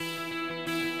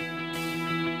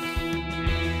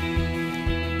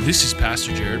This is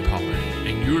Pastor Jared Pollard,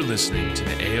 and you're listening to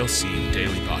the ALC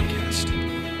Daily Podcast.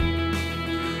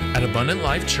 At Abundant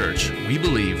Life Church, we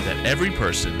believe that every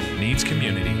person needs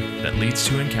community that leads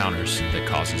to encounters that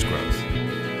causes growth.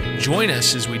 Join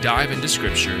us as we dive into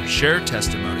Scripture, share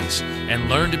testimonies, and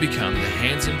learn to become the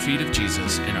hands and feet of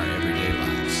Jesus in our everyday lives.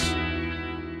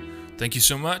 Thank you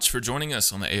so much for joining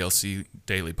us on the ALC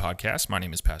Daily Podcast. My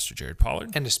name is Pastor Jared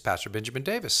Pollard. And this is Pastor Benjamin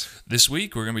Davis. This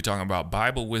week, we're going to be talking about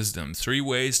Bible wisdom, 3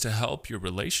 ways to help your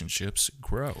relationships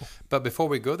grow. But before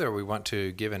we go there, we want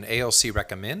to give an ALC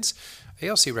Recommends.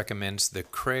 ALC recommends the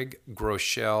Craig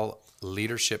Groeschel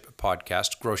Leadership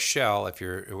Podcast.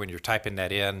 Groeschel, when you're typing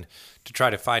that in to try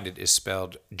to find it, is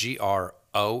spelled Groeschel.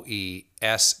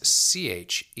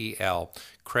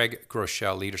 Craig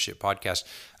Groeschel Leadership Podcast.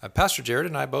 Pastor Jared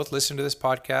and I both listen to this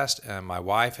podcast. My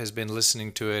wife has been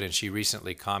listening to it, and she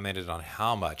recently commented on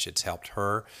how much it's helped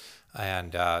her.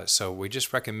 And so we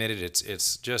just recommended it.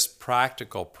 It's just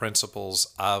practical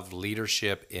principles of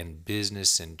leadership in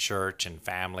business and church and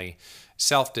family,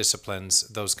 self-disciplines,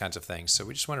 those kinds of things. So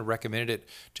we just want to recommend it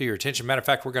to your attention. Matter of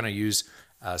fact, we're going to use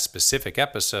a specific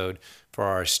episode for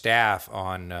our staff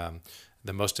on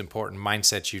the most important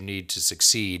mindsets you need to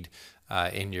succeed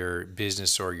in your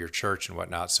business or your church and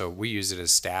whatnot. So we use it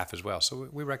as staff as well. So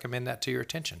we recommend that to your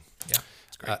attention. Yeah,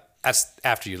 that's great. That's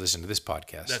after you listen to this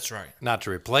podcast. That's right. Not to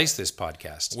replace this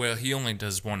podcast. Well, he only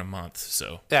does one a month,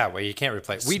 so. Yeah, well, you can't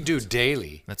replace. We do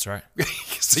daily. That's right.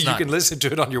 So you can listen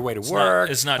to it on your way to work.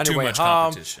 It's not too much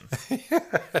competition.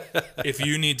 If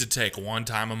you need to take one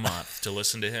time a month to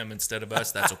listen to him instead of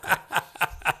us, that's okay.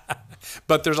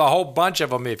 But there's a whole bunch of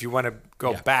them if you want to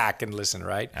go back and listen,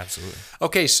 right? Absolutely.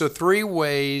 Okay, so 3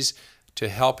 ways to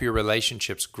help your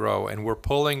relationships grow. And we're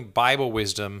pulling Bible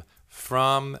wisdom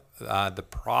from the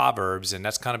Proverbs, and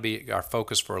that's going to be our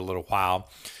focus for a little while.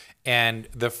 And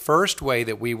the first way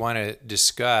that we want to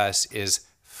discuss is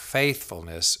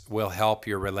faithfulness will help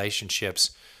your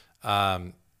relationships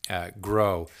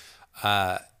grow.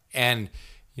 And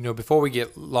before we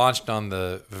get launched on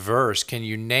the verse, can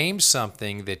you name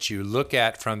something that you look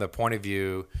at from the point of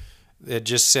view that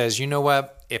just says, you know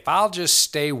what, if I'll just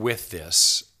stay with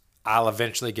this, I'll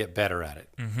eventually get better at it?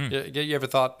 Mm-hmm. You ever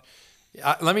thought,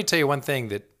 let me tell you one thing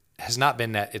that has not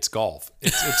been that, it's golf.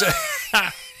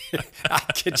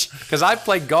 Because I've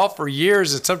played golf for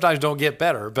years and sometimes don't get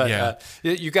better, but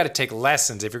you got to take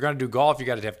lessons. If you're going to do golf, you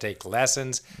got to take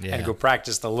lessons and go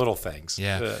practice the little things.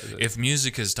 Yeah. If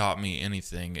music has taught me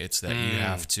anything, it's that you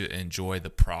have to enjoy the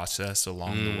process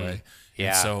along the way. Yeah.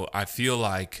 And so I feel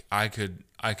like I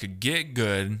could get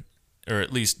good or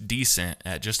at least decent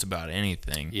at just about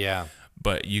anything. Yeah.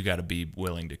 But you got to be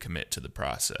willing to commit to the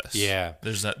process. Yeah.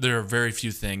 There are very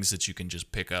few things that you can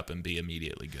just pick up and be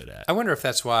immediately good at. I wonder if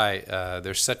that's why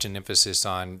there's such an emphasis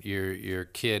on your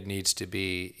kid needs to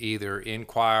be either in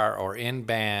choir or in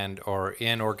band or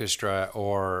in orchestra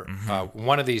or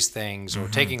one of these things or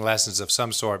taking lessons of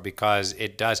some sort, because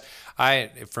it does.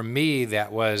 For me,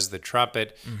 that was the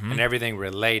trumpet and everything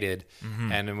related.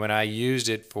 And when I used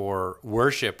it for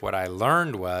worship, what I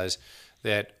learned was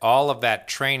that all of that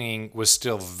training was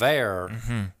still there,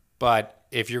 but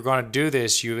if you're going to do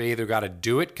this, you either got to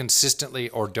do it consistently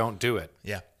or don't do it.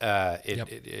 Yeah,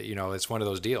 it's one of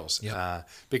those deals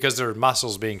because there are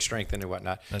muscles being strengthened and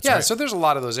whatnot. That's right. So there's a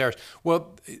lot of those areas.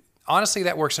 Well, honestly,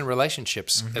 that works in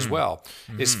relationships as well.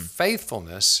 Is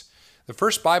faithfulness. The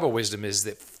first Bible wisdom is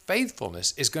that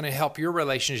faithfulness is going to help your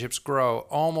relationships grow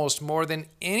almost more than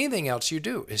anything else you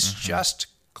do. It's just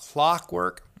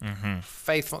clockwork.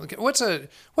 Faithful. What's an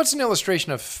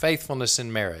illustration of faithfulness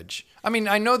in marriage? I mean,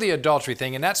 I know the adultery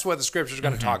thing, and that's what the scripture is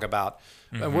going to talk about.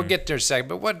 We'll get there in a second.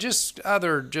 But what just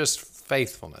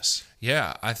faithfulness?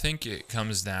 Yeah, I think it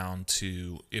comes down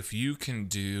to if you can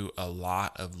do a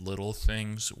lot of little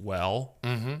things well,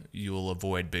 you will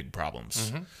avoid big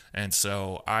problems. And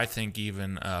so I think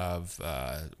even of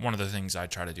one of the things I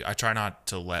try to do, I try not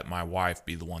to let my wife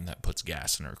be the one that puts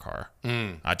gas in her car.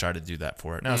 I try to do that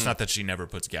for her. Now, it's not that she never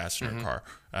puts gas in her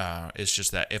car. It's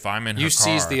just that if I'm in her car... You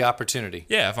seize the opportunity.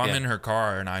 Yeah, if I'm in her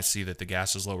car and I see that the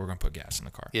gas is low, we're going to put gas in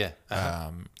the car. Yeah.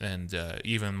 And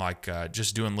even like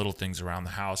just doing little things around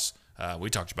the house.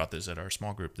 We talked about this at our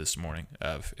small group this morning.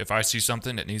 If I see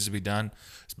something that needs to be done,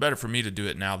 it's better for me to do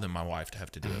it now than my wife to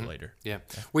have to do it later. Yeah,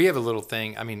 we have a little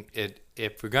thing. I mean,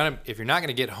 if you're not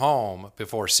gonna get home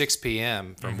before 6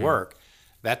 p.m. from work,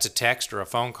 that's a text or a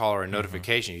phone call or a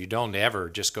notification. You don't ever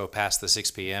just go past the 6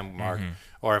 p.m. mark.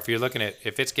 Or if you're looking at,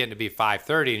 if it's getting to be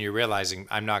 5:30 and you're realizing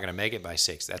I'm not going to make it by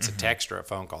 6, that's a text or a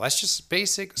phone call. That's just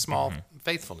basic, small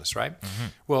faithfulness, right?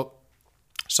 Well,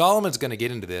 Solomon's going to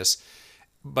get into this,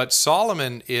 but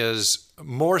Solomon is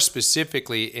more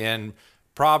specifically in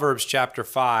Proverbs chapter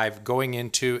 5 going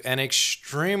into an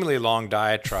extremely long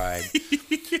diatribe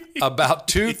about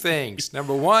two things.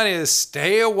 Number one is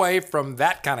stay away from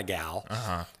that kind of gal.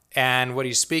 And what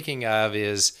he's speaking of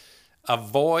is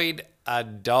avoid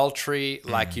adultery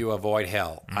like you avoid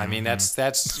hell. I mean, that's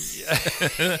That's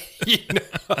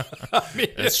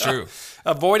true.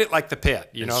 Avoid it like the pit.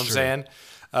 You know what I'm true. saying?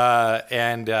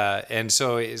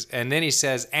 And then he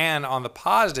says, and on the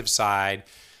positive side,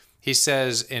 he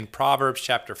says in Proverbs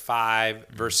chapter 5,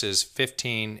 verses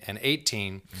 15 and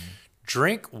 18,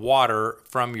 drink water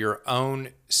from your own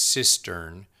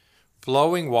cistern,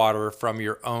 flowing water from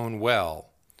your own well.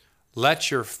 Let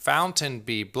your fountain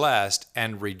be blessed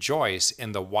and rejoice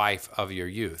in the wife of your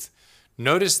youth.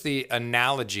 Notice the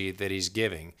analogy that he's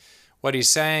giving. What he's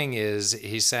saying is,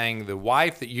 he's saying the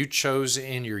wife that you chose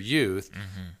in your youth,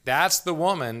 that's the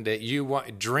woman that you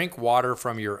want. Drink water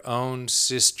from your own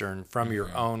cistern, from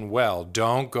your own well.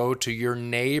 Don't go to your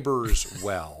neighbor's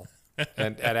well.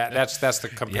 And that's the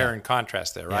compare and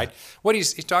contrast there, right? What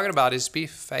he's talking about is be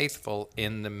faithful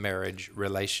in the marriage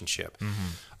relationship.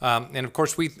 And of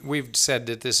course, we've said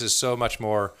that this is so much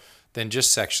more than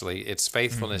just sexually. It's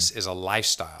faithfulness is a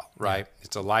lifestyle, right?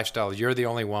 It's a lifestyle. You're the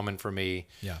only woman for me.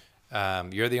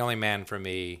 You're the only man for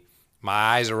me. My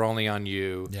eyes are only on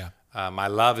you. My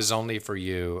love is only for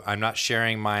you. I'm not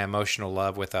sharing my emotional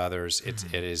love with others.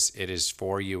 It is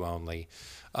for you only.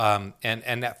 And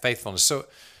that faithfulness. So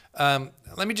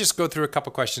let me just go through a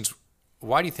couple questions.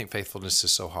 Why do you think faithfulness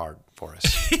is so hard for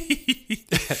us?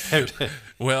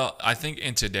 Well, I think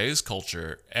in today's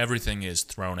culture, everything is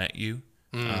thrown at you.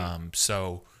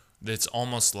 So it's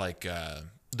almost like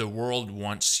the world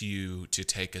wants you to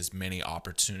take as many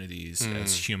opportunities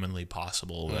as humanly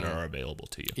possible that are available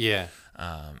to you.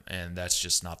 And that's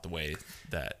just not the way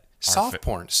that soft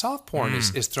porn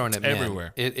is thrown at men.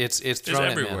 Everywhere. It's thrown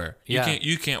everywhere. At men.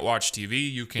 You can't watch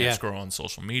TV. You can't scroll on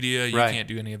social media. You can't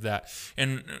do any of that.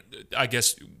 And I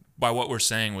guess by what we're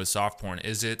saying with soft porn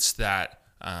is it's that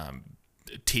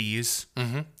tease.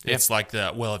 It's like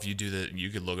the, well, if you do that, you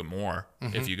could look at more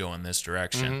if you go in this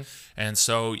direction. And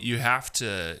so you have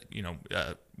to,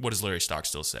 what does Larry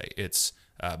Stockstill say? It's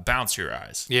bounce your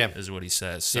eyes, is what he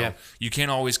says. So you can't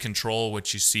always control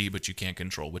what you see, but you can't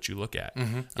control what you look at.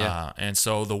 And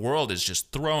so the world is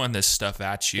just throwing this stuff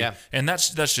at you. And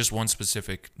that's just one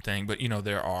specific thing. But,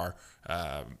 there are,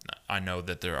 I know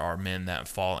that there are men that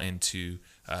fall into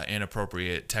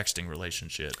inappropriate texting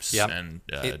relationships and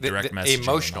direct messaging.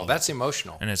 Emotional. That's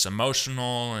emotional. And it's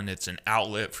emotional, and it's an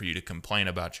outlet for you to complain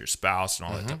about your spouse and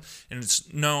all that stuff. And it's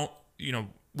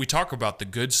we talk about the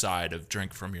good side of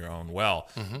drink from your own well,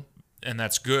 and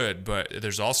that's good, but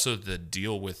there's also the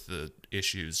deal with the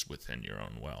issues within your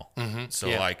own well. So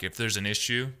like if there's an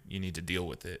issue, you need to deal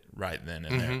with it right then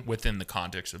and there within the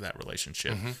context of that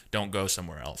relationship. Don't go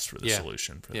somewhere else for the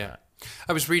solution for that.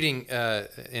 I was reading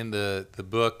in the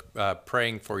book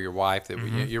Praying for Your Wife, that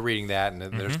you're reading that, and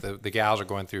there's the gals are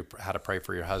going through how to pray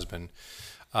for your husband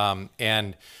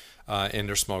and in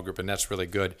their small group, and that's really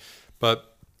good. But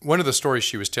one of the stories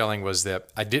she was telling was that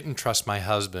I didn't trust my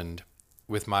husband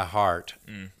with my heart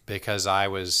because I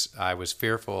was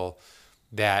fearful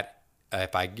that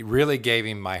if I really gave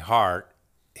him my heart,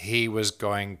 he was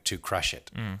going to crush it.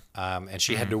 And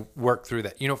she had to work through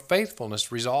that.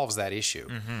 Faithfulness resolves that issue.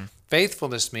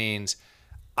 Faithfulness means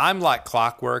I'm like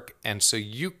clockwork, and so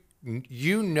you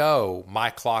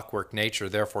my clockwork nature,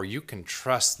 therefore you can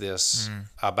trust this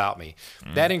about me.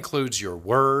 That includes your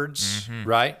words,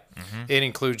 right? It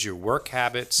includes your work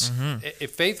habits.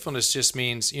 If faithfulness just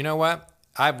means, you know what?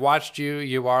 I've watched you.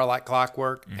 You are like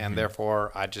clockwork, and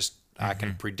therefore I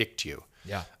can predict you.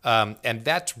 And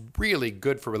that's really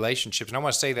good for relationships. And I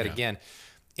want to say that again.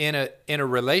 In a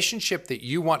relationship that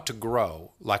you want to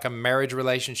grow, like a marriage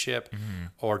relationship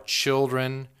or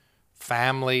children,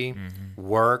 family,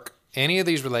 work, any of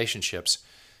these relationships,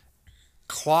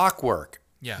 clockwork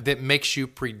that makes you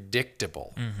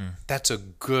predictable, that's a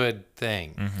good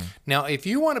thing. Now, if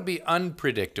you want to be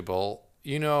unpredictable,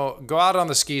 go out on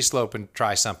the ski slope and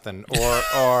try something,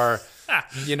 or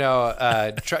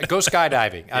go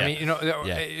skydiving. I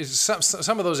mean,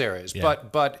 some of those areas,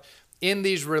 but in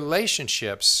these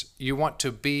relationships, you want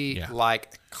to be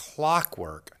like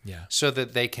clockwork so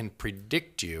that they can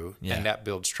predict you, and that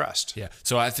builds trust.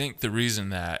 So I think the reason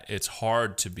that it's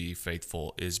hard to be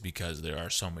faithful is because there are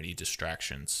so many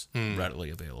distractions readily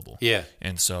available.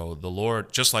 And so the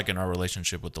Lord, just like in our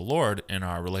relationship with the Lord, in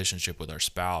our relationship with our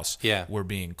spouse, we're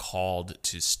being called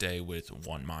to stay with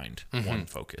one mind, one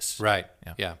focus. Right.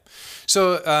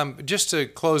 So just to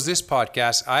close this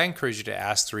podcast, I encourage you to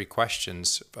ask 3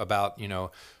 questions about,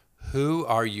 who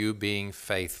are you being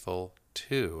faithful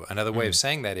to. Another way of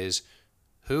saying that is,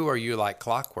 who are you like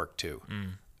clockwork to?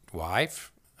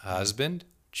 Wife, husband,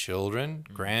 children,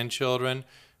 grandchildren,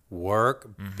 work,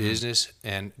 business,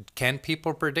 and can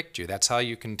people predict you? That's how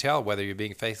you can tell whether you're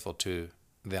being faithful to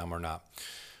them or not.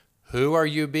 Who are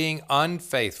you being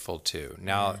unfaithful to?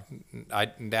 Now,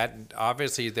 that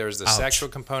obviously there's the sexual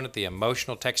component, the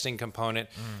emotional texting component,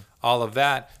 all of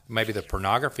that, maybe the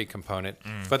pornography component,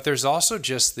 but there's also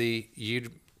just you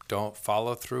don't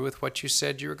follow through with what you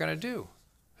said you were going to do.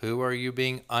 Who are you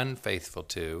being unfaithful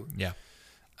to? Yeah.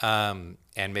 And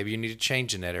maybe you need to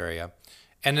change in that area.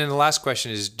 And then the last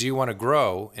question is, do you want to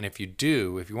grow? And if you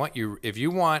do, if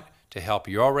you want to help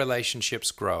your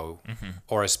relationships grow,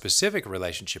 or a specific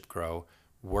relationship grow,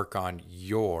 work on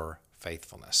your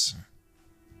faithfulness.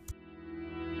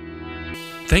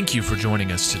 Thank you for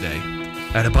joining us today.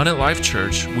 At Abundant Life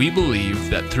Church, we believe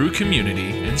that through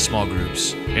community in small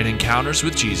groups and encounters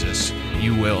with Jesus,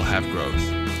 you will have growth.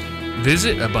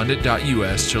 Visit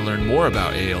abundant.us to learn more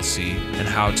about ALC and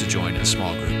how to join a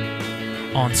small group.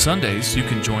 On Sundays, you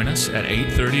can join us at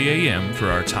 8:30 a.m. for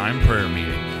our time prayer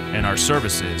meeting and our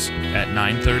services at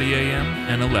 9:30 a.m.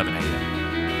 and 11 a.m.